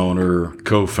 business owner,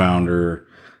 co-founder,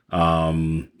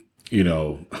 going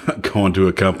to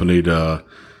a company to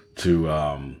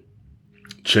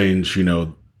change,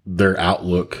 their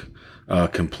outlook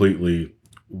completely.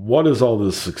 What has all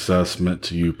this success meant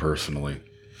to you personally?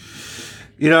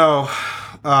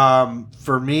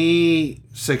 For me,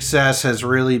 success has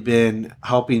really been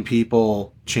helping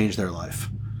people change their life.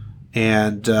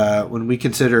 And when we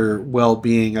consider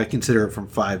well-being, I consider it from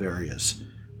 5 areas.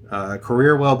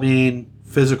 Career well-being,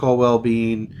 physical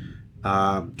well-being,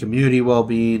 community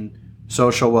well-being,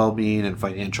 social well-being, and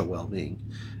financial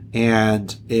well-being.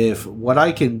 And if what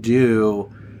I can do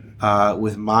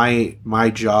with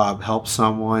my job helps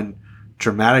someone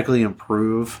dramatically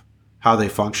improve how they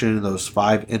function in those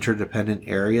 5 interdependent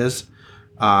areas,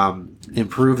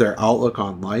 improve their outlook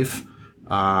on life.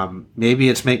 Maybe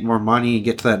it's make more money and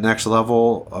get to that next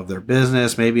level of their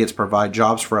business. Maybe it's provide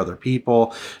jobs for other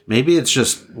people. Maybe it's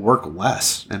just work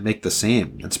less and make the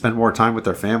same and spend more time with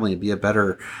their family and be a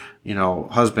better,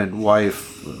 husband, wife,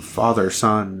 father,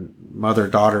 son, mother,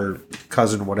 daughter,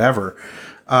 cousin, whatever.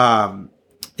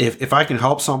 If I can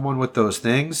help someone with those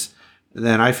things,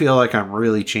 then I feel like I'm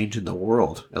really changing the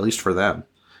world, at least for them.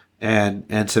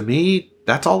 And to me,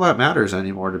 that's all that matters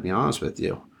anymore, to be honest with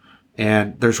you.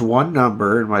 And there's one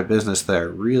number in my business that I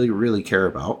really, really care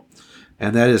about,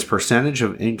 and that is percentage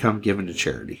of income given to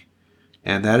charity.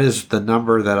 And that is the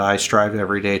number that I strive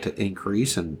every day to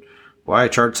increase, and why I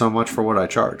charge so much for what I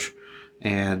charge.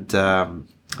 And I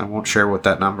won't share what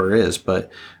that number is,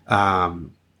 but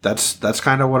that's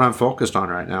kind of what I'm focused on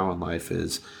right now in life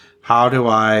is how do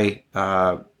I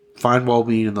find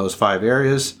well-being in those 5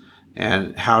 areas,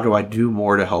 and how do I do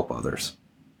more to help others?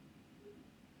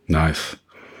 Nice.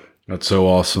 That's so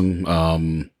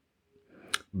awesome.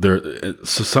 There's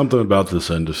something about this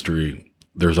industry.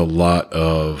 There's a lot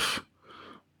of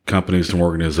companies and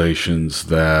organizations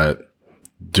that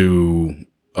do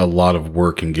a lot of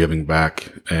work in giving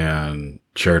back and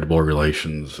charitable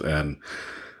relations. And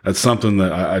that's something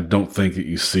that I don't think that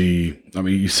you see. I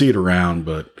mean, you see it around,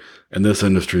 but in this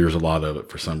industry, there's a lot of it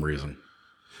for some reason.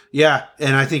 Yeah.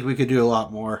 And I think we could do a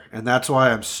lot more. And that's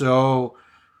why I'm so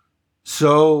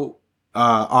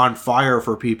on fire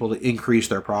for people to increase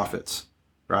their profits,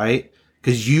 right?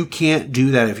 Because you can't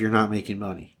do that if you're not making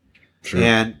money. Sure.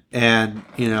 And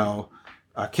a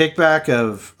kickback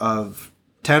of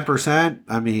 10%.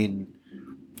 I mean,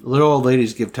 little old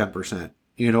ladies give 10%.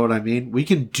 You know what I mean? We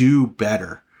can do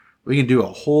better. We can do a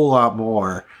whole lot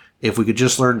more if we could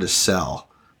just learn to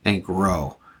sell and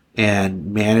grow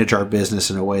and manage our business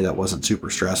in a way that wasn't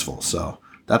super stressful. So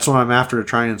that's what I'm after, to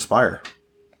try and inspire.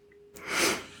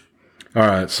 All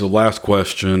right. So last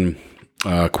question,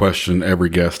 question every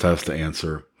guest has to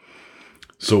answer.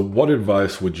 So what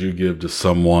advice would you give to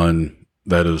someone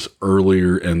that is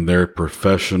earlier in their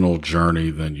professional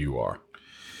journey than you are?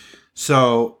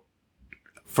 So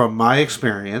from my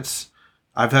experience,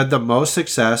 I've had the most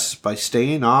success by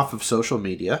staying off of social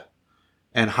media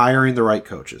and hiring the right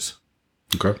coaches.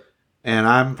 Okay. And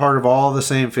I'm part of all the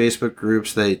same Facebook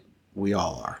groups that we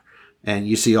all are. And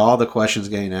you see all the questions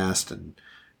getting asked. And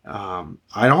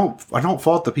I don't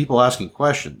fault the people asking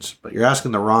questions, but you're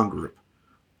asking the wrong group.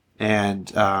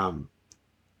 And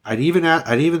I'd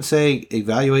even say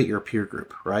evaluate your peer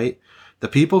group, right? The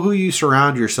people who you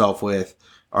surround yourself with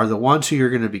are the ones who you're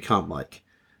going to become like.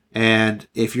 And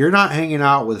if you're not hanging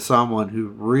out with someone who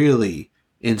really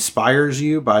inspires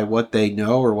you by what they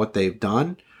know or what they've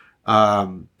done,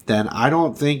 then I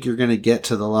don't think you're going to get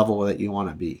to the level that you want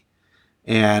to be.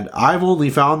 And I've only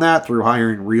found that through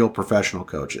hiring real professional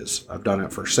coaches. I've done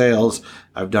it for sales.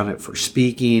 I've done it for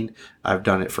speaking. I've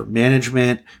done it for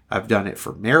management. I've done it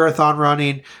for marathon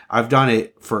running. I've done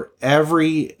it for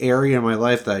every area in my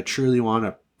life that I truly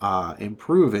want to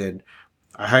improve in.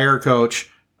 I hire a coach.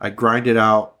 I grind it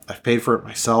out. I've paid for it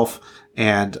myself.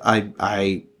 And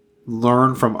I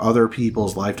learn from other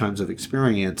people's lifetimes of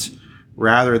experience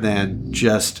rather than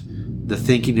just the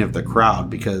thinking of the crowd,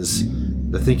 because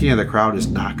the thinking of the crowd is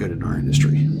not good in our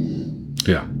industry.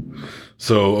 Yeah.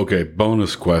 So, okay,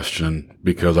 bonus question,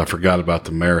 because I forgot about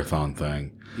the marathon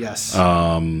thing. Yes.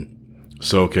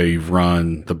 So, okay, you've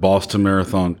run the Boston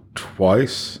Marathon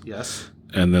twice. Yes.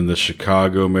 And then the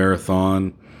Chicago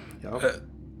Marathon. Yep.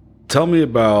 Tell me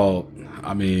about,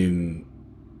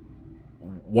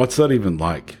 what's that even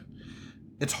like?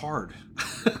 It's hard.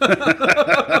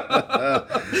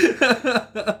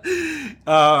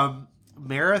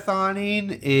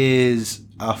 Marathoning is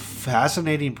a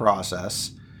fascinating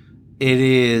process. It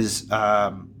is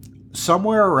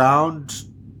somewhere around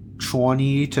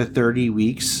 20 to 30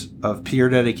 weeks of pure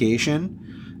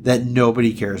dedication that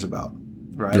nobody cares about,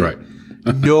 right? Right.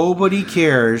 Nobody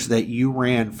cares that you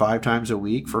ran 5 times a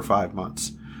week for 5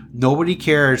 months. Nobody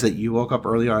cares that you woke up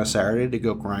early on a Saturday to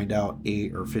go grind out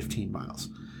 8 or 15 miles.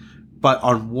 But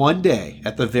on one day,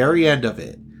 at the very end of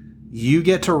it, you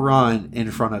get to run in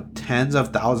front of tens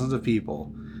of thousands of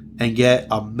people and get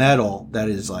a medal that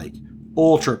is like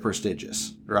ultra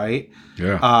prestigious, right?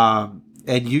 Yeah.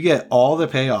 And you get all the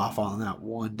payoff on that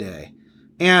one day.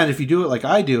 And if you do it like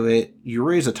I do it, you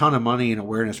raise a ton of money and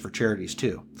awareness for charities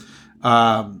too.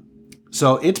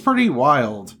 So it's pretty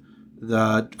wild,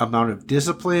 the amount of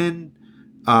discipline,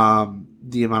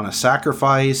 the amount of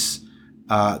sacrifice,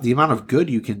 the amount of good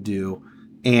you can do,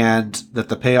 and that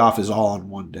the payoff is all on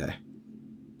one day.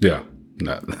 Yeah.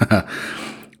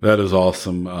 That is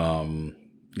awesome.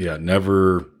 Yeah,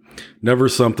 never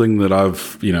something that I've,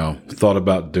 thought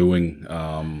about doing.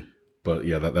 But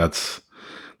yeah,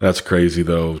 that's crazy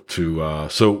though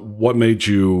so what made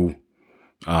you,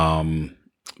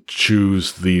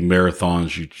 choose the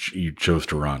marathons you chose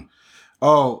to run?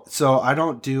 Oh, so I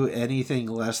don't do anything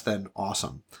less than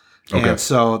awesome. Okay. And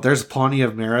so there's plenty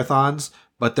of marathons,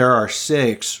 but there are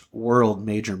 6 world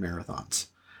major marathons.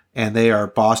 And they are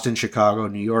Boston, Chicago,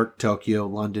 New York, Tokyo,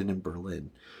 London, and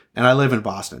Berlin. And I live in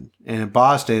Boston. And in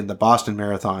Boston, the Boston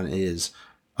Marathon is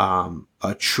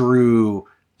a true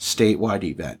statewide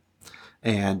event.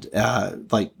 And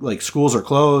like schools are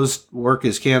closed, work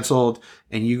is canceled,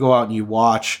 and you go out and you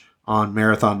watch on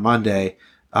Marathon Monday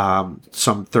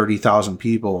some 30,000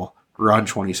 people run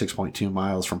 26.2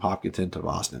 miles from Hopkinton to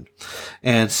Boston.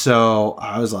 And so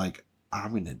I was like,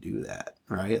 I'm going to do that,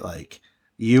 right? Like,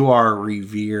 you are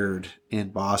revered in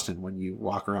Boston when you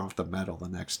walk around with the medal the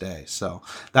next day. So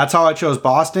that's how I chose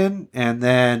Boston. And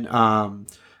then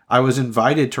I was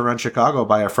invited to run Chicago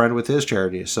by a friend with his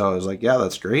charity. So I was like, yeah,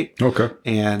 that's great. Okay.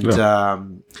 And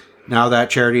now that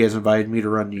charity has invited me to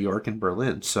run New York and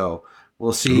Berlin. So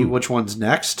we'll see which one's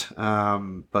next.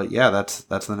 But yeah, that's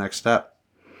the next step.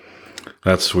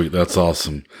 That's sweet. That's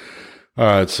awesome. All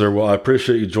right, sir. Well, I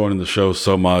appreciate you joining the show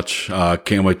so much.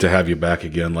 Can't wait to have you back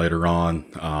again later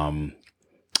on.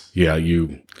 Yeah,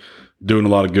 you doing a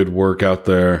lot of good work out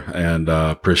there, and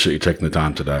appreciate you taking the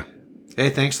time today. Hey,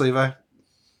 thanks, Levi.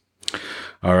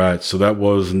 All right, so that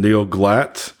was Neal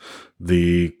Glatt,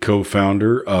 the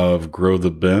co-founder of Grow the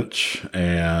Bench,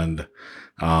 and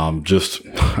just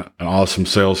an awesome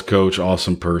sales coach,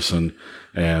 awesome person,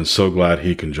 and so glad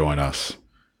he can join us.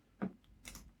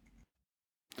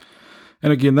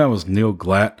 And again, that was Neal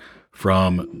Glatt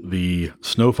from the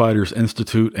Snowfighters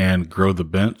Institute and Grow the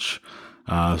Bench.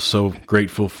 So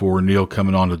grateful for Neal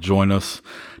coming on to join us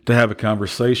to have a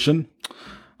conversation.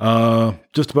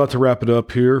 Just about to wrap it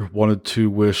up here. Wanted to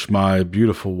wish my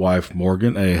beautiful wife,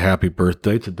 Morgan, a happy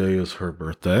birthday. Today is her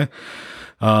birthday.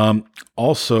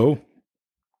 Also,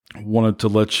 wanted to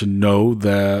let you know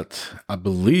that I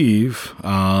believe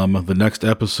the next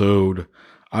episode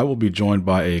I will be joined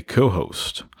by a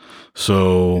co-host.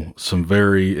 So some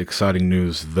very exciting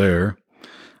news there.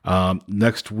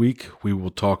 Next week, we will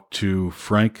talk to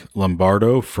Frank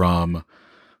Lombardo from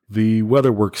the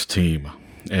WeatherWorks team.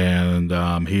 And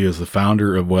he is the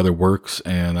founder of WeatherWorks,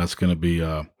 and that's going to be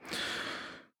a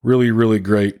really, really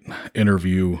great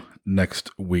interview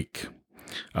next week.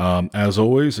 As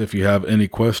always, if you have any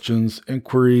questions,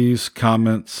 inquiries,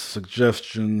 comments,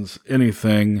 suggestions,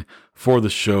 anything for the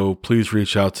show, please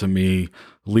reach out to me,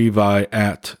 Levi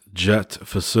at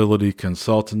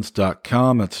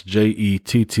jetfacilityconsultants.com. That's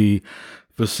JETT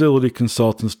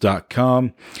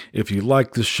facilityconsultants.com. If you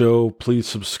like the show, please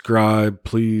subscribe.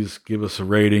 Please give us a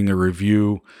rating, a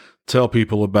review. Tell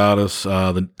people about us.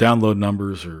 The download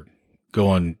numbers are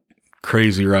going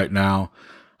crazy right now.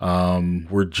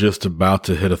 We're just about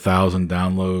to hit 1,000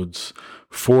 downloads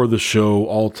for the show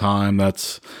all time.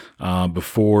 That's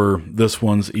before this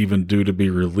one's even due to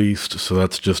be released. So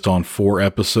that's just on 4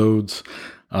 episodes.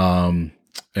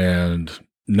 And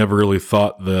never really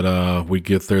thought that we'd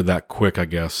get there that quick, I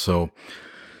guess. So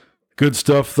good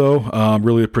stuff, though.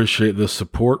 Really appreciate this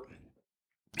support.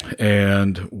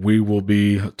 And we will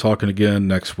be talking again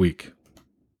next week.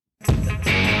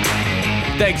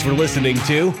 Thanks for listening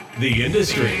to The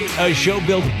Industry, a show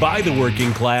built by the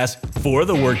working class for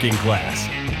the working class.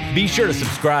 Be sure to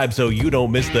subscribe so you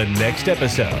don't miss the next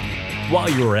episode.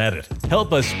 While you're at it,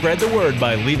 help us spread the word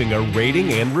by leaving a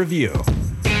rating and review.